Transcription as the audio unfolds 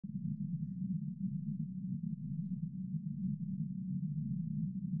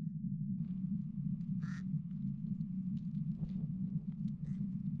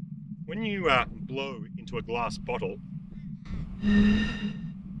When you blow into a glass bottle,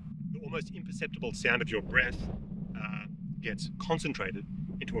 the almost imperceptible sound of your breath gets concentrated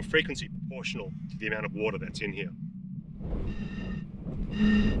into a frequency proportional to the amount of water that's in here.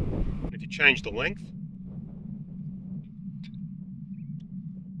 And if you change the length,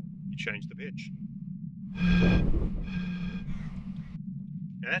 you change the pitch.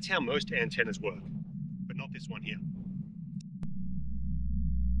 Now that's how most antennas work, but not this one here.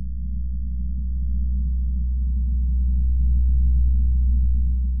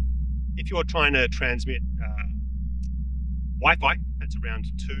 If you're trying to transmit Wi-Fi, that's around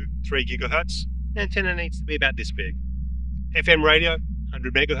 2-3 gigahertz, the antenna needs to be about this big. FM radio,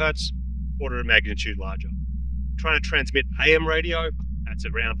 100 megahertz, order of magnitude larger. Trying to transmit AM radio, that's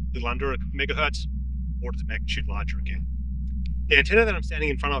around a little under a megahertz, orders of magnitude larger again. The antenna that I'm standing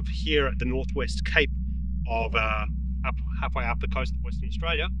in front of here at the northwest cape of halfway up the coast of Western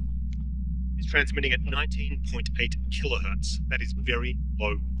Australia is transmitting at 19.8 kilohertz. That is very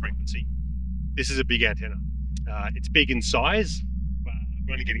low frequency. This is a big antenna. It's big in size.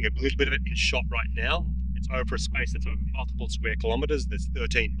 We're only getting a little bit of it in shot right now. It's over a space that's over multiple square kilometers. There's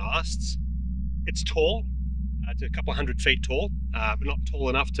 13 masts. It's tall. It's a couple of 100 feet tall, but not tall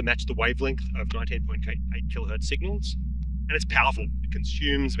enough to match the wavelength of 19.8 kilohertz signals. And it's powerful. It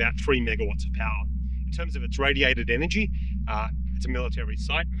consumes about 3 megawatts of power. In terms of its radiated energy, it's a military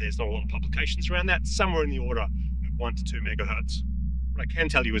site. There's not a lot of publications around that. Somewhere in the order of 1 to 2 megahertz. What I can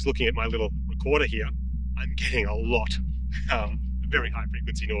tell you is, looking at my little recorder here, I'm getting a lot of very high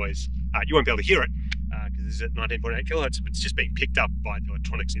frequency noise. You won't be able to hear it because it's at 19.8 kilohertz, but it's just being picked up by the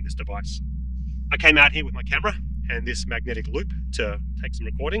electronics in this device. I came out here with my camera and this magnetic loop to take some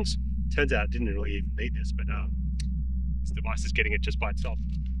recordings. Turns out I didn't really even need this, but this device is getting it just by itself.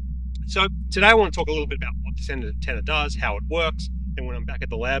 So today I want to talk a little bit about what this antenna does, how it works, and when I'm back at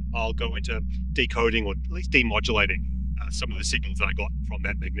the lab, I'll go into decoding or at least demodulating some of the signals that I got from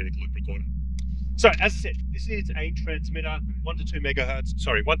that magnetic loop recorder. So as I said, this is a transmitter, 1 to 2 megawatts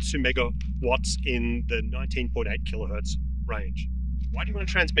in the 19.8 kilohertz range. Why do you want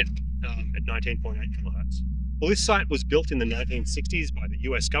to transmit at 19.8 kilohertz? Well, this site was built in the 1960s by the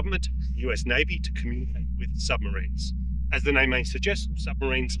US government, US Navy, to communicate with submarines. As the name may suggest,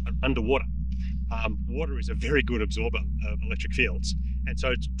 submarines are underwater. Water is a very good absorber of electric fields, and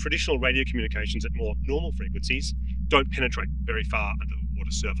so traditional radio communications at more normal frequencies don't penetrate very far under the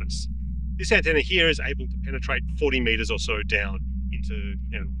water surface. This antenna here is able to penetrate 40 meters or so down into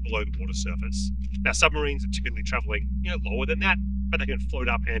below the water surface. Now, submarines are typically traveling lower than that, but they can float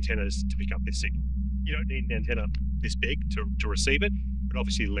up antennas to pick up this signal. You don't need an antenna this big to receive it, but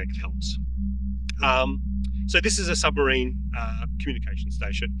obviously length helps. So this is a submarine communication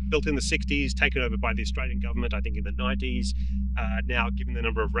station built in the 60s, taken over by the Australian government, I think in the 90s. Now, given the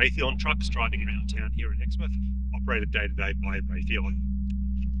number of Raytheon trucks driving around town here in Exmouth, operated day to day by Raytheon.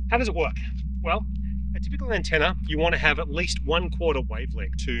 How does it work? Well, a typical antenna, you want to have at least 1/4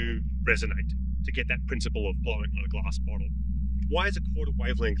 wavelength to resonate, to get that principle of blowing on a glass bottle. Why is a 1/4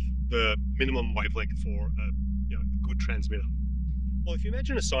 wavelength the minimum wavelength for a good transmitter? Well, if you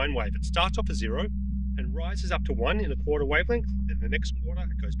imagine a sine wave, it starts off as 0 and rises up to 1 in a 1/4 wavelength, then the next quarter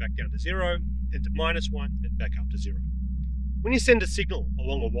it goes back down to 0, then to -1, then back up to 0. When you send a signal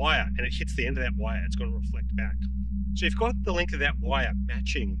along a wire and it hits the end of that wire, it's going to reflect back. So you've got the length of that wire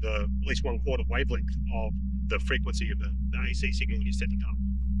matching the at least 1/4 wavelength of the frequency of the AC signal you're setting up.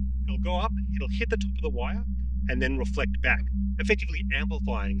 It'll go up, it'll hit the top of the wire, and then reflect back, effectively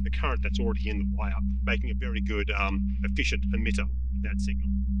amplifying the current that's already in the wire, making a very good, efficient emitter of that signal.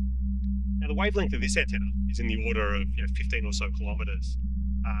 Now, the wavelength of this antenna is in the order of 15 or so kilometers.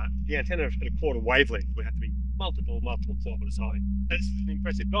 The antenna at a 1/4 wavelength would have to be multiple kilometers high. Now, this is an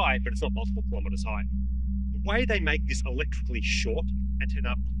impressive guy, but it's not multiple kilometers high. The way they make this electrically short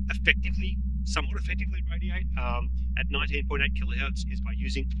antenna somewhat effectively radiate at 19.8 kilohertz is by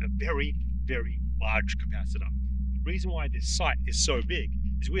using a very, very large capacitor. The reason why this site is so big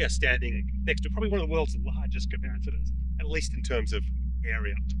is we are standing next to probably one of the world's largest capacitors, at least in terms of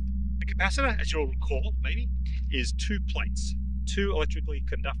area. A capacitor, as you'll recall, maybe, is 2 plates, 2 electrically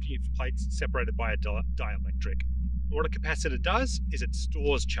conductive plates separated by a dielectric. What a capacitor does is it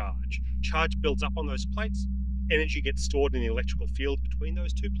stores charge. Charge builds up on those plates, energy gets stored in the electrical field between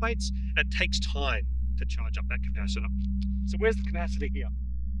those 2 plates, and it takes time to charge up that capacitor. So where's the capacitor here?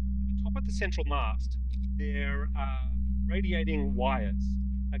 At the top of the central mast, there are radiating wires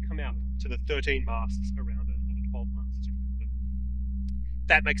that come out to the 13 masts around it, or the 12 masts around it.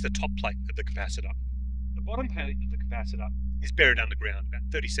 That makes the top plate of the capacitor. The bottom plate of the capacitor is buried underground, about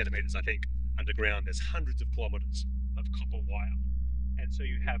 30 centimeters, I think, underground. There's hundreds of kilometers of copper wire. And so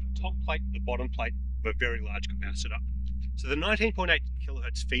you have a top plate and the bottom plate of a very large capacitor. So the 19.8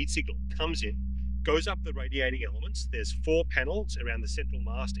 kilohertz feed signal comes in, goes up the radiating elements. There's 4 panels around the central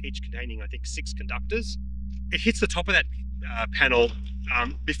mast, each containing, I think, 6 conductors. It hits the top of that panel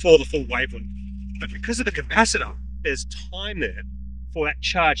before the full wavelength. But because of the capacitor, there's time there for that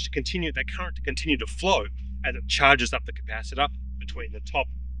charge to continue, that current to continue to flow as it charges up the capacitor between the top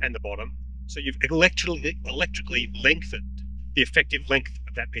and the bottom. So you've electrically lengthened the effective length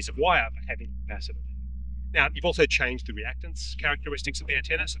of that piece of wire by having the capacitor. Now, you've also changed the reactance characteristics of the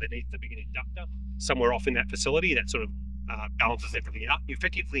antenna, so there needs to be an inductor somewhere off in that facility that sort of balances everything out. You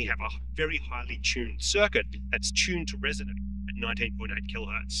effectively have a very highly tuned circuit that's tuned to resonate at 19.8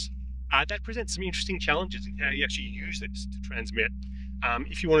 kilohertz. That presents some interesting challenges in how you actually use this to transmit.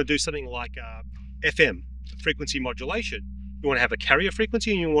 If you want to do something like FM, frequency modulation, you want to have a carrier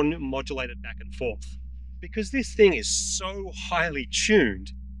frequency and you want to modulate it back and forth. Because this thing is so highly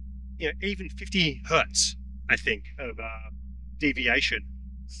tuned, you know, even 50 hertz, I think, of deviation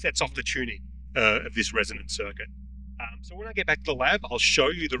sets off the tuning of this resonant circuit. So when I get back to the lab, I'll show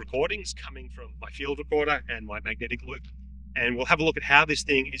you the recordings coming from my field recorder and my magnetic loop. And we'll have a look at how this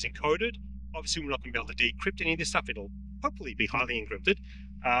thing is encoded. Obviously, we're not going to be able to decrypt any of this stuff. It'll hopefully be highly encrypted.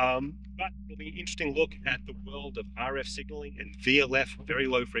 But it'll be an interesting look at the world of RF signaling and VLF, very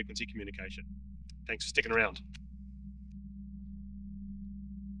low frequency communication. Thanks for sticking around.